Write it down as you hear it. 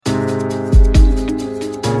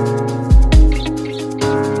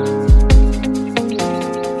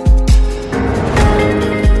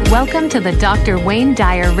Welcome to the Dr. Wayne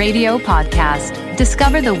Dyer Radio Podcast.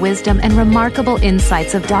 Discover the wisdom and remarkable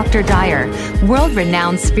insights of Dr. Dyer,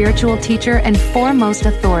 world-renowned spiritual teacher and foremost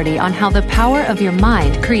authority on how the power of your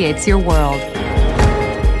mind creates your world.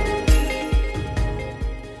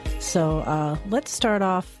 So let's start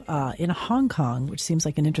off in Hong Kong, which seems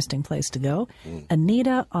like an interesting place to go.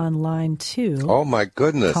 Anita on line 2. Oh, my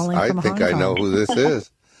goodness. I think I know who this is.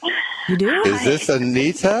 You do? Is this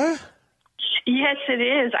Anita? Yes, it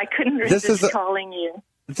is. I couldn't resist calling you.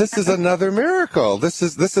 This is another miracle. This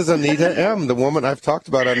is Anita M., the woman I've talked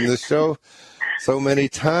about on this show so many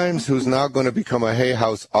times, who's now going to become a Hay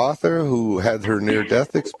House author, who had her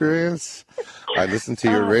near-death experience. I listened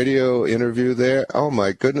to your radio interview there. Oh,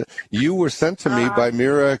 my goodness. You were sent to me by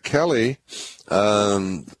Mira Kelly,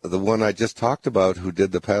 the one I just talked about, who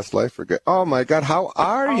did the past life regret. Oh, my God. How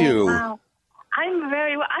are you? Wow. I'm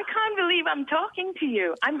very well. I can't believe I'm talking to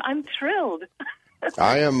you. I'm thrilled.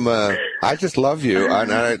 I am. I just love you.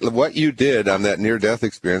 What you did on that near-death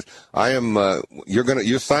experience. I am.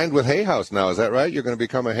 You're signed with Hay House now. Is that right? You're going to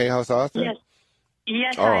become a Hay House author. Yes.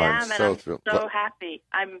 Yes, oh, I am, I'm so thrilled. So happy.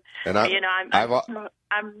 I'm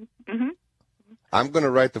going to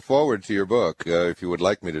write the foreword to your book if you would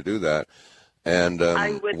like me to do that, and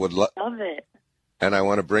I would love it. And I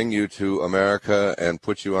want to bring you to America and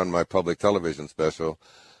put you on my public television special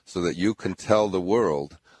so that you can tell the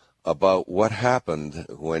world about what happened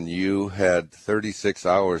when you had 36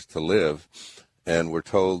 hours to live and were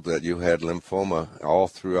told that you had lymphoma all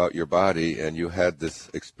throughout your body and you had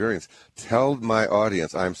this experience. Tell my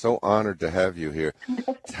audience, I'm so honored to have you here.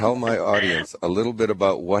 Tell my audience a little bit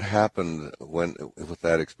about what happened with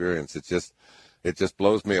that experience. It just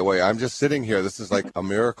blows me away. I'm just sitting here. This is like a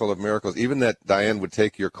miracle of miracles. Even that Diane would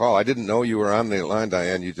take your call. I didn't know you were on the line,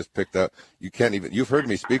 Diane. You just picked up. You've heard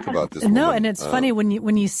me speak about this. No, woman. and it's funny when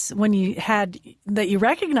you had that you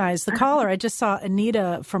recognized the caller. I just saw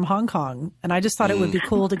Anita from Hong Kong, and I just thought it would be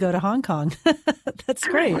cool to go to Hong Kong. That's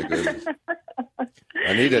great. My goodness.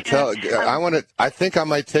 Anita, I think I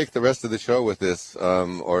might take the rest of the show with this,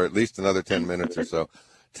 or at least another 10 minutes or so.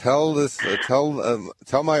 Tell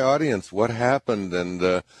my audience what happened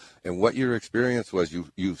and what your experience was.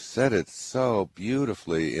 You said it so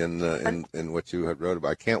beautifully in what you had wrote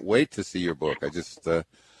about. I can't wait to see your book.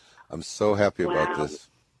 I'm so happy about this.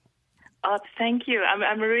 Oh, thank you.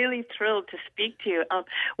 I'm really thrilled to speak to you.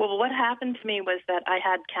 Well, what happened to me was that I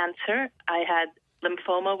had cancer. I had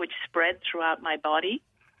lymphoma, which spread throughout my body,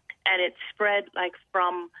 and it spread like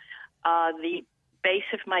from the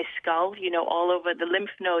base of my skull, all over the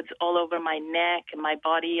lymph nodes, all over my neck and my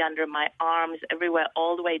body, under my arms, everywhere,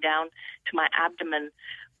 all the way down to my abdomen,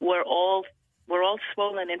 were all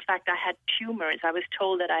swollen. In fact, I had tumors. I was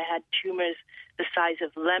told that I had tumors the size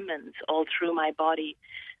of lemons all through my body.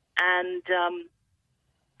 And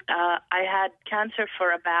I had cancer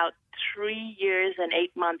for about 3 years and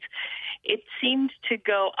 8 months. It seemed to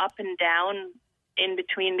go up and down in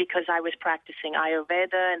between because I was practicing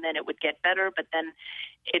Ayurveda, and then it would get better, but then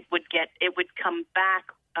it would come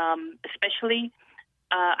back. Especially,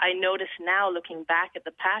 I notice now, looking back at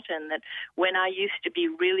the pattern, that when I used to be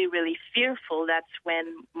really, really fearful, that's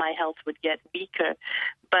when my health would get weaker.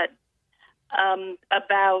 But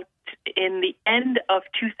about in the end of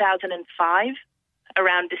 2005,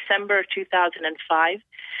 around December 2005,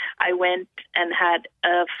 I went and had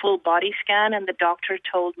a full body scan, and the doctor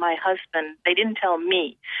told my husband, they didn't tell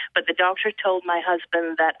me, but the doctor told my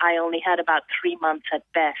husband that I only had about 3 months at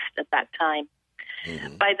best at that time.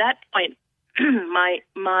 Mm-hmm. By that point,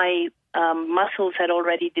 my muscles had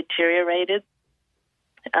already deteriorated.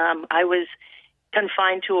 I was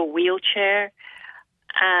confined to a wheelchair,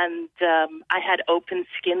 and I had open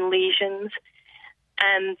skin lesions.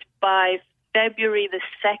 And by February the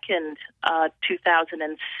 2nd,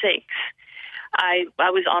 2006, I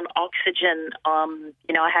was on oxygen.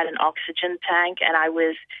 I had an oxygen tank, and I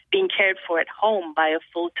was being cared for at home by a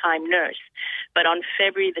full-time nurse. But on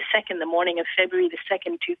February the 2nd, the morning of February the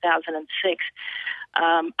 2nd, 2006,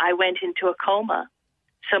 I went into a coma.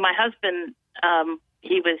 So my husband,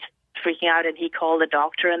 he was freaking out, and he called the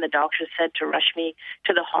doctor, and the doctor said to rush me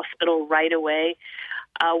to the hospital right away.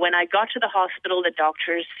 When I got to the hospital, the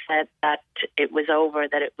doctors said that it was over,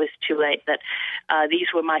 that it was too late, that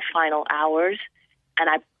these were my final hours, and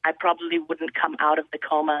I probably wouldn't come out of the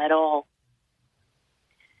coma at all.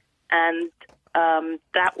 And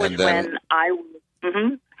that was when I...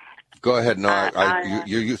 Mm-hmm. Go ahead. No,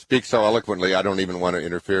 you speak so eloquently, I don't even want to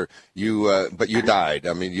interfere. But you died.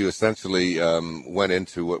 I mean, you essentially went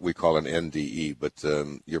into what we call an NDE, but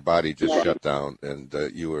your body just shut down, and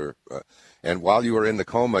you were... And while you were in the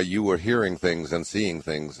coma, you were hearing things and seeing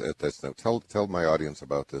things at this. Tell my audience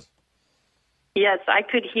about this. Yes, I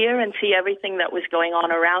could hear and see everything that was going on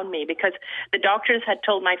around me because the doctors had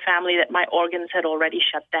told my family that my organs had already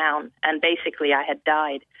shut down and basically I had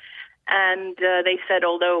died. And they said,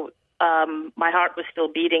 although my heart was still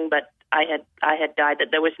beating, but I had died,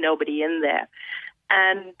 that there was nobody in there.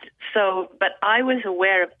 And so, but I was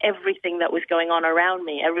aware of everything that was going on around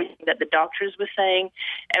me, everything that the doctors were saying,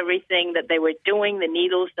 everything that they were doing, the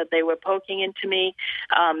needles that they were poking into me.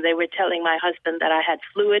 They were telling my husband that I had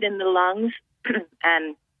fluid in the lungs.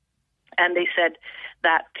 and they said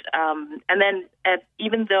that, and then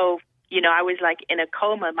even though, I was like in a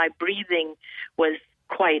coma, my breathing was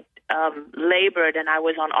quite labored and I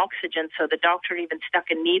was on oxygen. So the doctor even stuck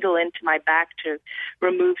a needle into my back to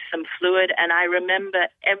remove some fluid. And I remember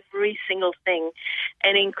every single thing,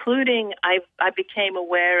 and including I became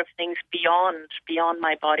aware of things beyond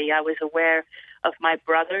my body. I was aware of my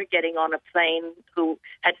brother getting on a plane who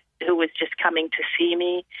was just coming to see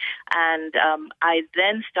me. And I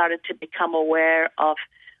then started to become aware of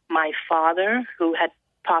my father, who had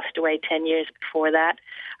passed away 10 years before that.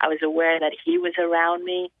 I was aware that he was around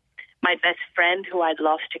me. My best friend, who I'd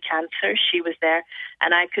lost to cancer, she was there,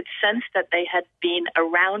 and I could sense that they had been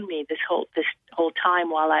around me this whole time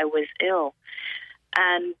while I was ill.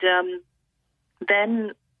 And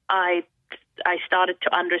then I started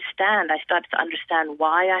to understand. I started to understand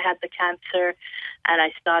why I had the cancer, and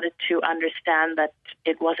I started to understand that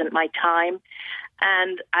it wasn't my time.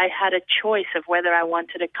 And I had a choice of whether I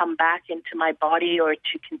wanted to come back into my body or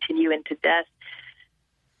to continue into death.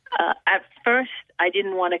 At first, I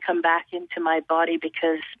didn't want to come back into my body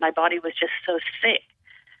because my body was just so sick.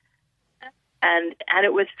 And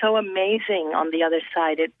it was so amazing on the other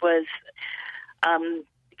side. It was,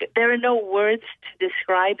 there are no words to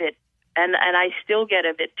describe it. And I still get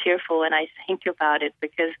a bit tearful when I think about it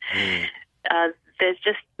because there's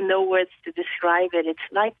just no words to describe it. It's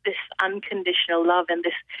like this unconditional love and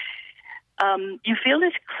this, you feel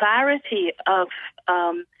this clarity of,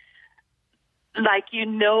 like you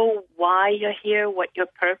know why you're here, what your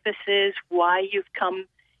purpose is, why you've come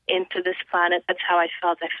into this planet. That's how I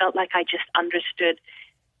felt. I felt like I just understood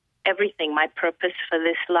everything, my purpose for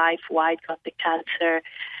this life, why I got the cancer.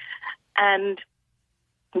 And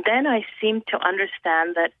then I seemed to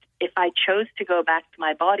understand that if I chose to go back to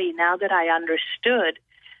my body, now that I understood,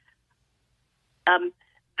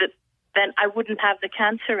 then I wouldn't have the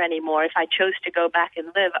cancer anymore. If I chose to go back and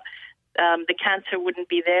live, the cancer wouldn't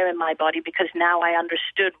be there in my body because now I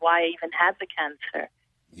understood why I even had the cancer.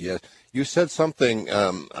 Yes. You said something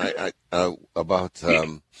about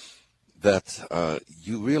that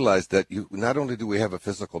you realized that you not only do we have a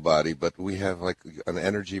physical body, but we have like an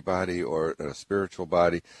energy body or a spiritual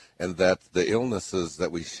body, and that the illnesses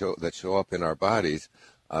that show up in our bodies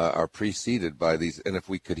are preceded by these. And if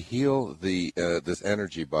we could heal this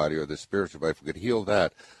energy body or the spiritual body, if we could heal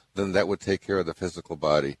that, then that would take care of the physical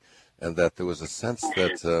body. And that there was a sense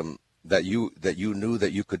that you knew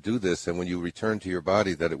that you could do this, and when you returned to your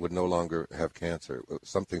body, that it would no longer have cancer.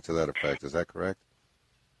 Something to that effect. Is that correct?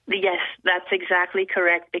 Yes, that's exactly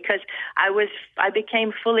correct. Because I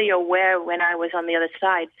became fully aware when I was on the other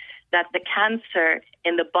side that the cancer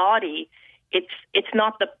in the body, it's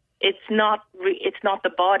not the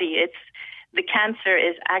body. It's the cancer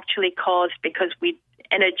is actually caused because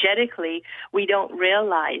energetically, we don't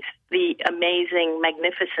realize the amazing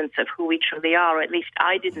magnificence of who we truly are, or at least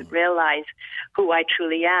I didn't realize who I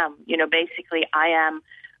truly am. Basically, I am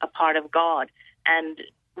a part of God, and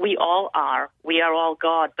we all are. We are all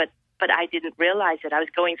God, but I didn't realize it. I was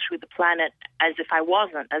going through the planet as if I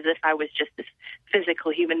wasn't, as if I was just this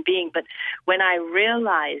physical human being. But when I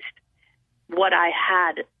realized what I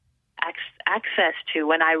had access to,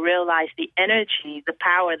 when I realized the energy, the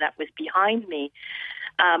power that was behind me,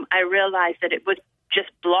 I realized that it was just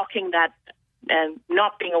blocking that and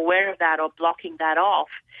not being aware of that or blocking that off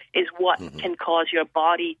is what can cause your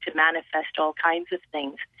body to manifest all kinds of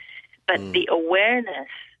things. But the awareness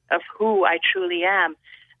of who I truly am,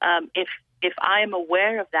 if I'm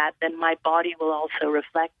aware of that, then my body will also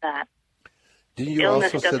reflect that.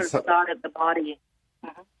 Illness doesn't start at the body.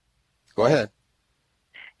 Go ahead.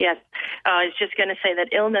 Yes. I was just going to say that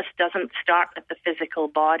illness doesn't start at the physical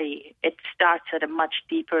body. It starts at a much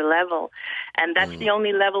deeper level. And that's the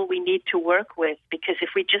only level we need to work with, because if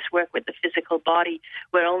we just work with the physical body,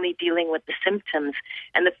 we're only dealing with the symptoms.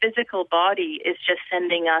 And the physical body is just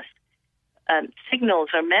sending us signals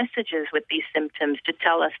or messages with these symptoms to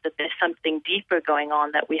tell us that there's something deeper going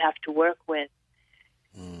on that we have to work with.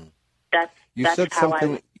 You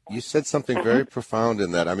said something very profound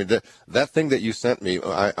in that. I mean, that thing that you sent me,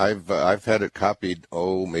 I've had it copied,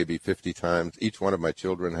 maybe 50 times. Each one of my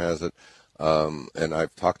children has it. and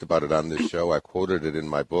I've talked about it on this show. I quoted it in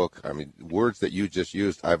my book. I mean, words that you just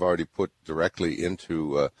used, I've already put directly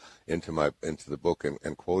into the book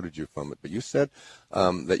and quoted you from it. But you said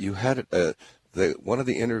that you had one of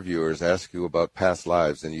the interviewers asked you about past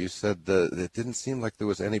lives, and you said that it didn't seem like there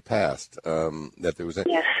was any past. That there was.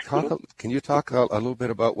 Yes. Can you talk a little bit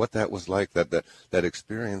about what that was like? That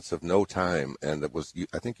experience of no time, and it was.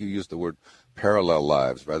 I think you used the word parallel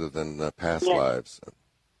lives rather than past lives.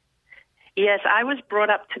 Yes, I was brought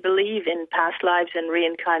up to believe in past lives and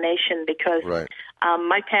reincarnation because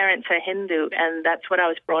my parents are Hindu, and that's what I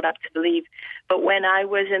was brought up to believe. But when I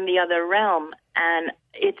was in the other realm, and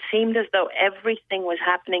it seemed as though everything was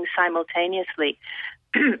happening simultaneously,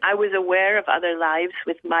 I was aware of other lives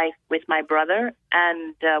with my brother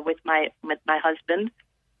and with my husband.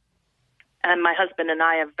 And my husband and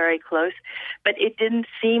I are very close, but it didn't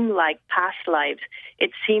seem like past lives.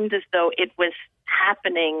 It seemed as though it was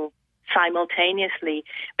happening simultaneously,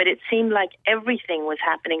 but it seemed like everything was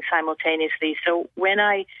happening simultaneously. So when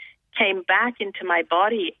I came back into my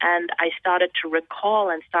body and I started to recall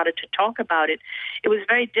and started to talk about it, it was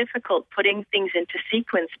very difficult putting things into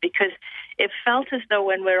sequence because it felt as though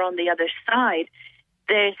when we're on the other side,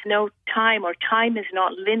 there's no time, or time is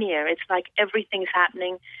not linear. It's like everything's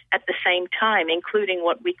happening at the same time, including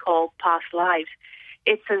what we call past lives.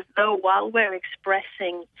 It's as though while we're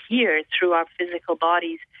expressing here through our physical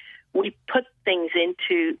bodies, we put things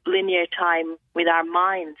into linear time with our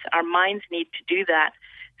minds. Our minds need to do that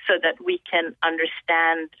so that we can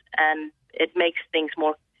understand, and it makes things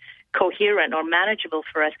more coherent or manageable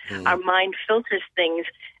for us. Our mind filters things,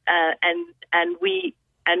 and we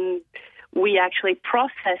actually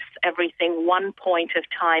process everything one point of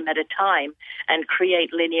time at a time and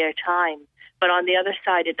create linear time. But on the other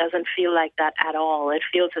side, it doesn't feel like that at all. It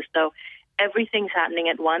feels as though everything's happening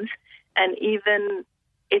at once, and even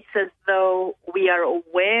it's as though we are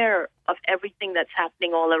aware of everything that's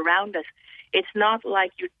happening all around us. It's not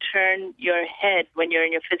like you turn your head when you're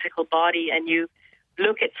in your physical body and you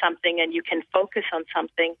look at something and you can focus on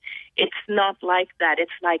something. It's not like that.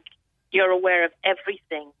 It's like you're aware of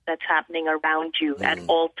everything that's happening around you at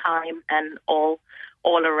all time and all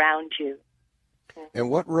around you. And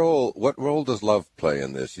what role does love play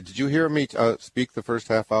in this? Did you hear me speak the first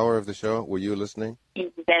half hour of the show? Were you listening?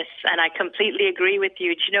 Yes, and I completely agree with you.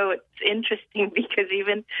 You know, it's interesting because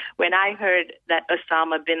even when I heard that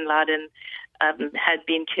Osama bin Laden had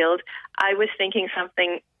been killed, I was thinking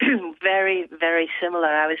something very, very similar.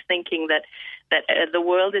 I was thinking that the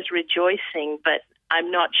world is rejoicing, but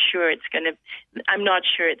I'm not sure it's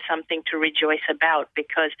something to rejoice about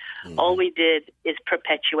because all we did is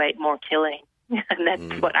perpetuate more killing. And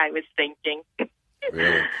that's what I was thinking.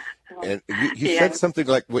 Really? And you said something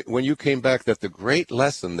like when you came back that the great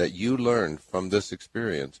lesson that you learned from this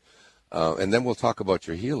experience, and then we'll talk about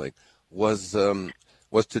your healing, was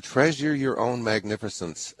to treasure your own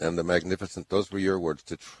magnificence and the magnificent, those were your words,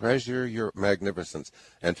 to treasure your magnificence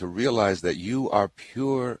and to realize that you are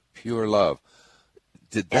pure, pure love.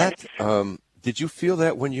 Did you feel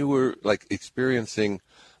that when you were like experiencing,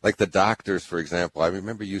 like the doctors, for example? I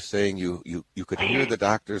remember you saying you could hear the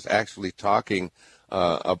doctors actually talking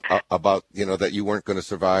about, you know, that you weren't going to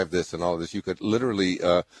survive this and all this. You could literally,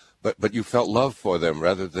 but you felt love for them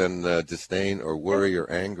rather than disdain or worry or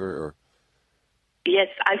anger or. Yes,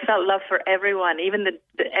 I felt love for everyone, even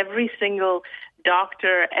every single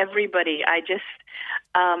doctor, everybody. I just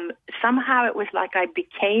somehow it was like I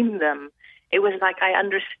became them. It was like I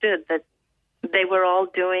understood that they were all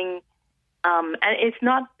doing, and it's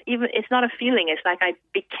not a feeling. It's like I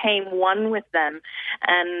became one with them,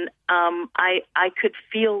 and I could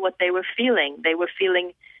feel what they were feeling. They were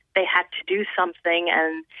feeling they had to do something,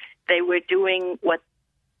 and they were doing what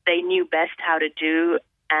they knew best how to do,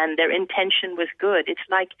 and their intention was good. It's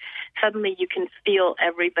like suddenly you can feel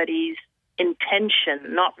everybody's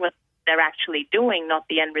intention, not what they're actually doing, not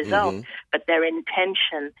the end result, but their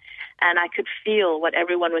intention. And I could feel what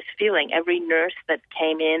everyone was feeling, every nurse that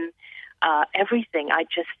came in, everything.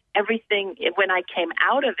 When I came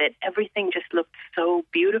out of it, everything just looked so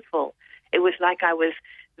beautiful. It was like I was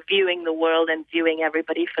viewing the world and viewing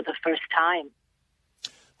everybody for the first time.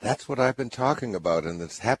 That's what I've been talking about, and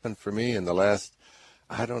it's happened for me in the last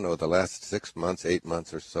 6 months, 8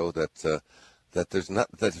 months or so, that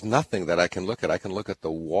there's nothing that I can look at. I can look at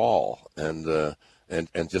the wall and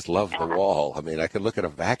just love the wall. I mean, I can look at a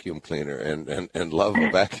vacuum cleaner and love a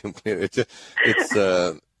vacuum cleaner.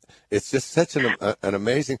 It's just such an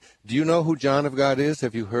amazing. Do you know who John of God is?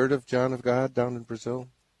 Have you heard of John of God down in Brazil?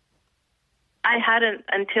 I hadn't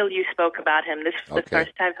until you spoke about him. This is the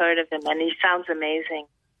first I've heard of him, and he sounds amazing.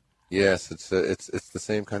 Yes, it's the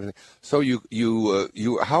same kind of thing. So you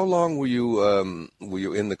how long were you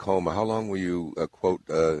in the coma? How long were you quote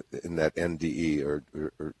in that NDE or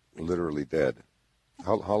literally dead?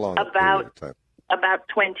 How long? About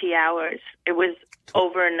 20 hours. It was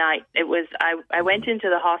overnight. It was I went into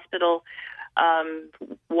the hospital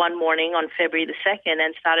one morning on February the 2nd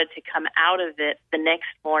and started to come out of it the next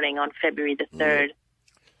morning on February the 3rd.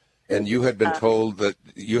 And you had been told that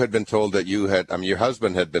you had, I mean, your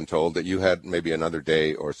husband had been told that you had maybe another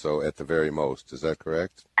day or so at the very most. Is that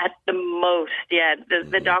correct? At the most, yeah.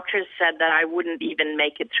 The doctors said that I wouldn't even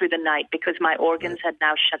make it through the night because my organs had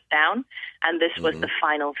now shut down, and this was the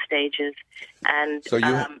final stages. And so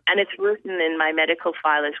and it's written in my medical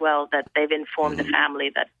file as well that they've informed the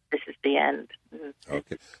family that this is the end.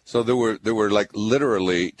 Okay. So there were like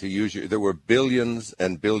literally, to use there were billions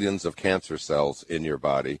and billions of cancer cells in your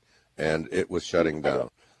body, and it was shutting down.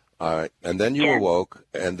 All right. And then you awoke,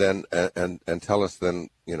 and then and tell us then,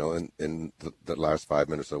 in the last 5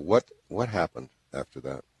 minutes, of what happened after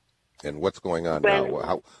that, and what's going on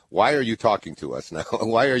now? Why are you talking to us now?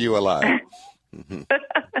 Why are you alive?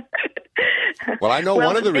 Well, I know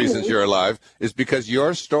one of the reasons you're alive is because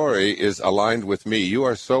your story is aligned with me. You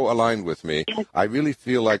are so aligned with me. I really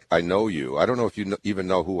feel like I know you. I don't know if you even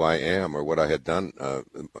know who I am or what I had done,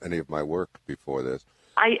 any of my work before this.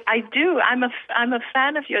 I do. I'm a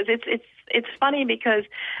fan of yours. It's funny because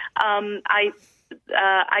I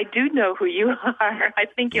do know who you are. I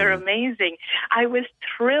think you're amazing. I was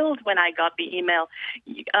thrilled when I got the email.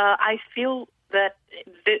 I feel that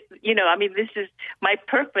this is my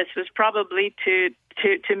purpose was probably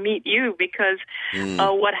to meet you because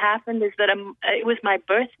what happened is that it was my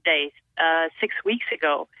birthday 6 weeks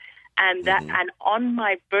ago. And and on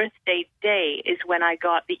my birthday day is when I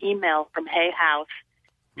got the email from Hay House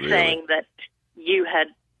saying that you had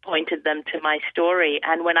pointed them to my story.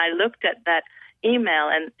 And when I looked at that email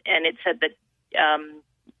and it said that,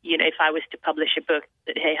 if I was to publish a book,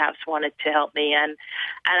 that Hay House wanted to help me. And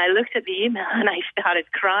I looked at the email and I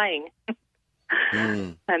started crying.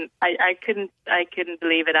 And I couldn't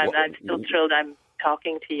believe it. I'm still thrilled I'm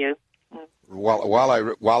talking to you. While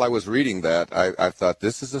I was reading that, I thought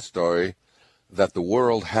this is a story that the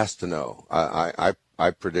world has to know.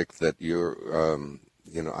 I predict that you're,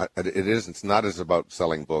 it's not as about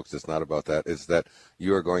selling books. It's not about that. It's that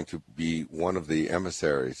you are going to be one of the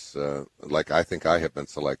emissaries, like I think I have been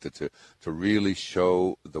selected to really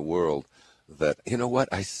show the world that, you know what,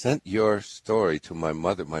 I sent your story to my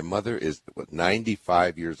mother. My mother is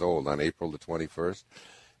 95 years old on April the 21st.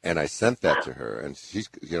 And I sent that to her, and she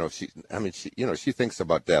thinks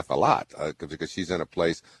about death a lot because she's in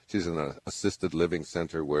an assisted living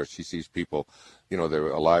center where she sees people, they're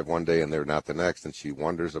alive one day and they're not the next, and she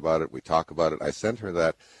wonders about it. We talk about it. I sent her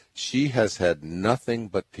that. She has had nothing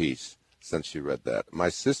but peace since she read that. My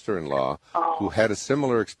sister-in-law, who had a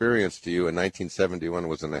similar experience to you in 1971,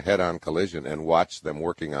 was in a head-on collision and watched them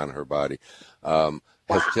working on her body.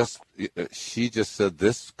 She just said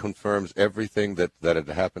this confirms everything that had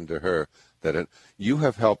happened to her, you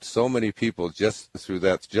have helped so many people just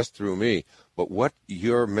through me. But what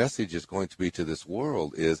your message is going to be to this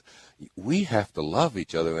world is we have to love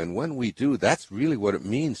each other. And when we do, that's really what it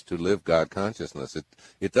means to live God consciousness.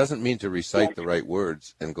 It doesn't mean to recite the right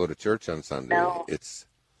words and go to church on Sunday. No.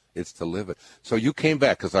 It's to live it. So you came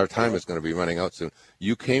back, because our time is going to be running out soon.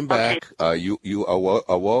 You came back, you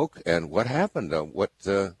awoke, and what happened?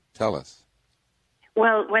 Tell us.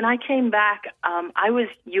 Well, when I came back, I was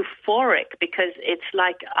euphoric because it's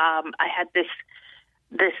like I had this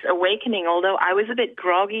awakening, although I was a bit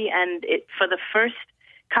groggy, and for the first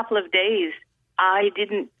couple of days,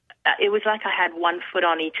 it was like I had one foot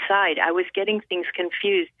on each side. I was getting things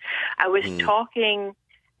confused. I was talking,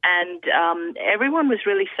 and everyone was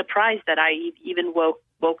really surprised that I even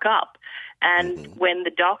woke up. And when the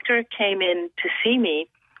doctor came in to see me,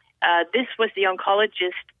 this was the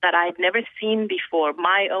oncologist that I'd never seen before.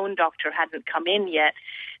 My own doctor hadn't come in yet.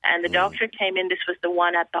 And the doctor came in. This was the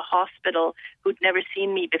one at the hospital who'd never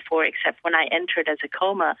seen me before, except when I entered as a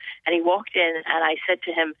coma. And he walked in, and I said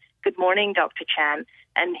to him, "Good morning, Dr. Chan."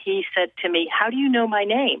 And he said to me, "How do you know my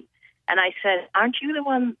name?" And I said, "Aren't you the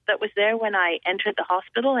one that was there when I entered the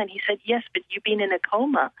hospital?" And he said, "Yes, but you've been in a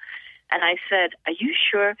coma." And I said, "Are you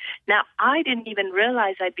sure?" Now, I didn't even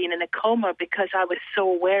realize I'd been in a coma because I was so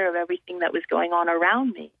aware of everything that was going on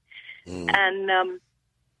around me. And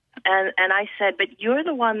I said, "But you're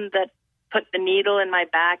the one that put the needle in my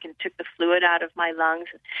back and took the fluid out of my lungs."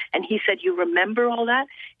 And he said, "You remember all that?"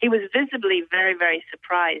 He was visibly very, very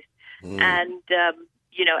surprised. And,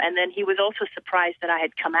 and then he was also surprised that I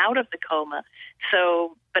had come out of the coma.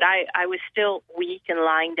 But I was still weak and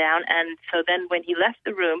lying down. And so then when he left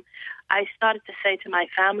the room, I started to say to my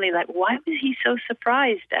family, like, why was he so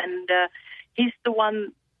surprised? And he's the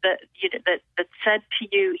one that said to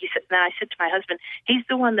you, then I said to my husband, he's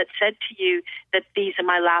the one that said to you that these are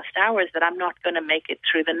my last hours, that I'm not going to make it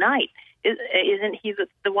through the night. Isn't he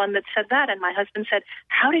the one that said that? And my husband said,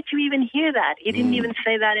 how did you even hear that? He didn't even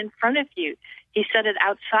say that in front of you. He said it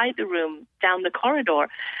outside the room, down the corridor.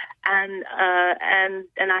 And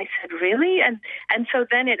I said, really? And so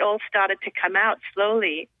then it all started to come out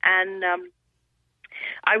slowly. And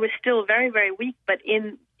I was still very, very weak, but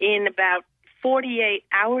in about 48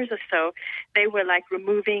 hours or so, they were like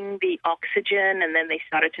removing the oxygen, and then they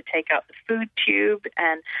started to take out the food tube,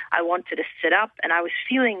 and I wanted to sit up, and I was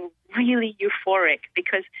feeling really euphoric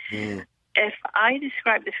because if I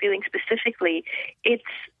describe the feeling specifically, it's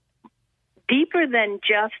deeper than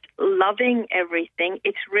just loving everything.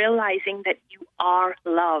 It's realizing that you are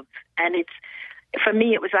love, and for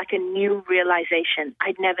me, it was like a new realization.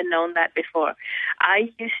 I'd never known that before.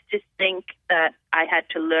 I used to think that I had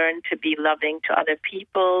to learn to be loving to other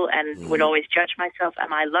people and would always judge myself.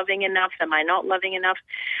 Am I loving enough? Am I not loving enough?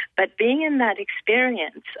 But being in that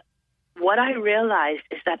experience, what I realized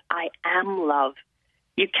is that I am love.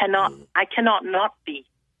 I cannot not be.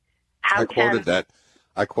 I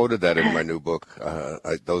quoted that in my new book.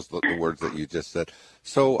 The words that you just said.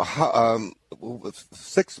 So,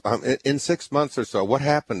 in 6 months or so, what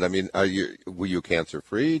happened? I mean, were you cancer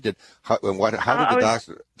free? How did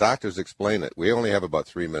the doctors explain it? We only have about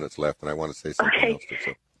 3 minutes left, and I want to say something else.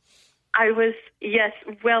 So. Yes.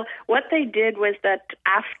 Well, what they did was that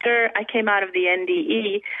after I came out of the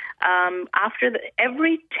NDE,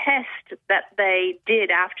 every test that they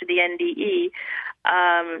did after the NDE,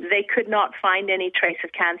 they could not find any trace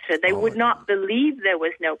of cancer. They would not believe there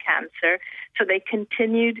was no cancer, so they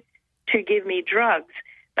continued to give me drugs.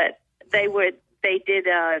 But they did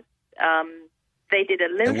a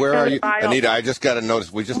lymph And where are you, biopsy. Anita? I just got to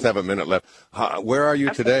notice. We just have a minute left. Where are you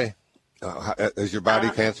today? Is your body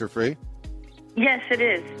cancer free? Yes, it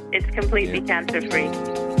is. It's completely cancer free.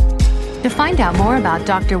 To find out more about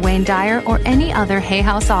Dr. Wayne Dyer or any other Hay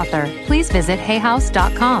House author, please visit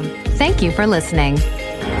hayhouse.com. Thank you for listening.